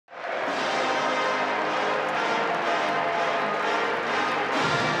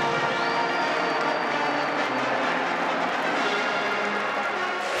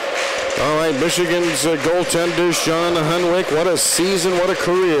by Michigan's goaltender, Sean Hunwick. What a season, what a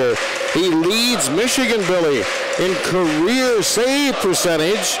career. He leads Michigan, Billy, in career save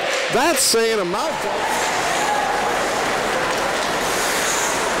percentage. That's saying a mouthful.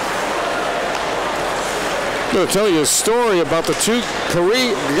 I'm going to tell you a story about the two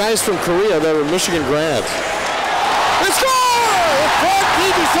guys from Korea that were Michigan grads. They score! He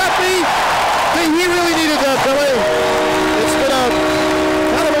Giuseppe. He really needed that, Billy. It's been a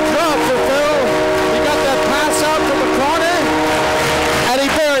kind of a drop for Phil. He got that pass out from the corner, and he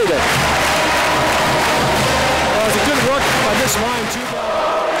buried it. Well, it was a good work by this line, too.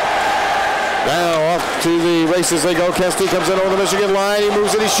 Now off to the races they go. Kesty comes in over the Michigan line. He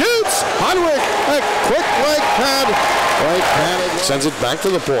moves it. He shoots. Hunwick, a quick right pad. Right pad. Sends it back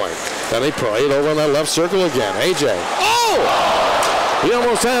to the point. Then he play it over in that left circle again. AJ. Oh! He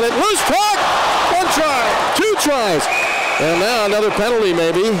almost had it. Loose puck. One try. Two tries. And now another penalty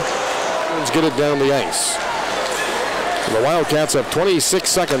maybe. Let's get it down the ice. The Wildcats have 26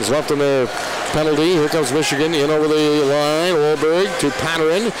 seconds left in their penalty. Here comes Michigan in over the line. Wahlberg to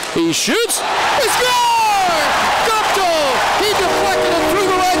Patterin. He shoots. He scores! Guptill! He deflected it through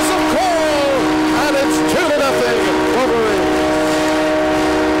the legs of Cole. And it's 2-0 Wolverine.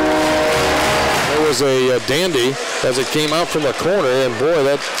 There was a dandy as it came out from the corner. And boy,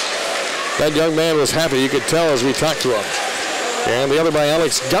 that young man was happy. You could tell as we talked to him. And the other by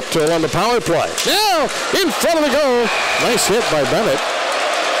Alex Guptill on the power play. Now, in front of the goal. Nice hit by Bennett.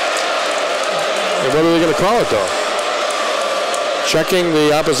 And what are they going to call it, though? Checking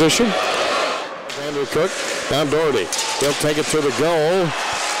the opposition. Vander Cook. Now Doherty. He'll take it to the goal.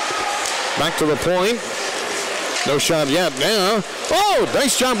 Back to the point. No shot yet now. Oh,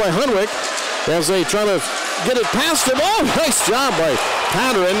 nice job by Hunwick as they try to get it past him. Oh, nice job by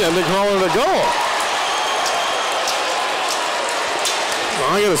Patterin, and they call it a goal.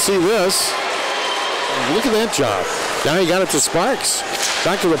 I got to see this. Look at that job. Now he got it to Sparks.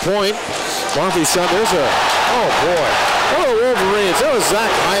 Back to the point. Monty shot. There's a, oh boy. Oh, Wolverines. That was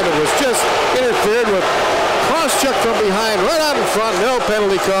Zach Hyman was just interfered with. Cross-check from behind, right out in front. No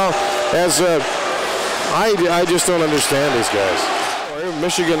penalty call. As I just don't understand these guys.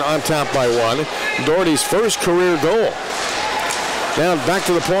 Michigan on top by one. Doherty's first career goal. Now back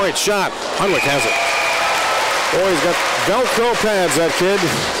to the point. Shot. Hunwick has it. Boy, he's got Velcro pads, that kid.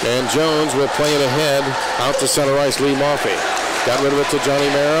 And Jones with playing ahead. Out to center ice, Lee Murphy. Got rid of it to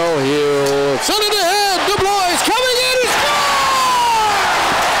Johnny Merrill. He'll send it ahead. DuBois coming in. He scores!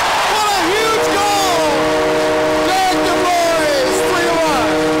 What a huge goal! Greg DuBois,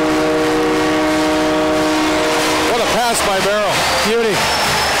 3-1. What a pass by Merrill. Beauty.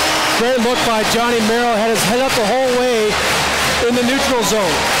 Great look by Johnny Merrill. Had his head up the whole way in the neutral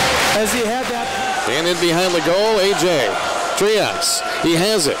zone as he had that. And in behind the goal, AJ Trias. He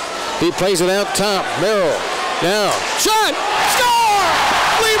has it. He plays it out top. Merrill. Now, shot! Score!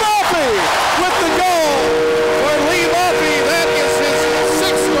 Lee Murphy with the goal. For Lee Murphy, that is his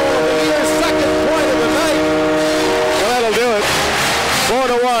sixth goal of the year, second point of the night. Well, that'll do it.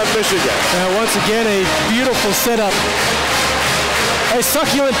 4-1 Michigan. Once again, a beautiful setup. A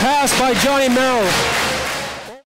succulent pass by Johnny Merrill.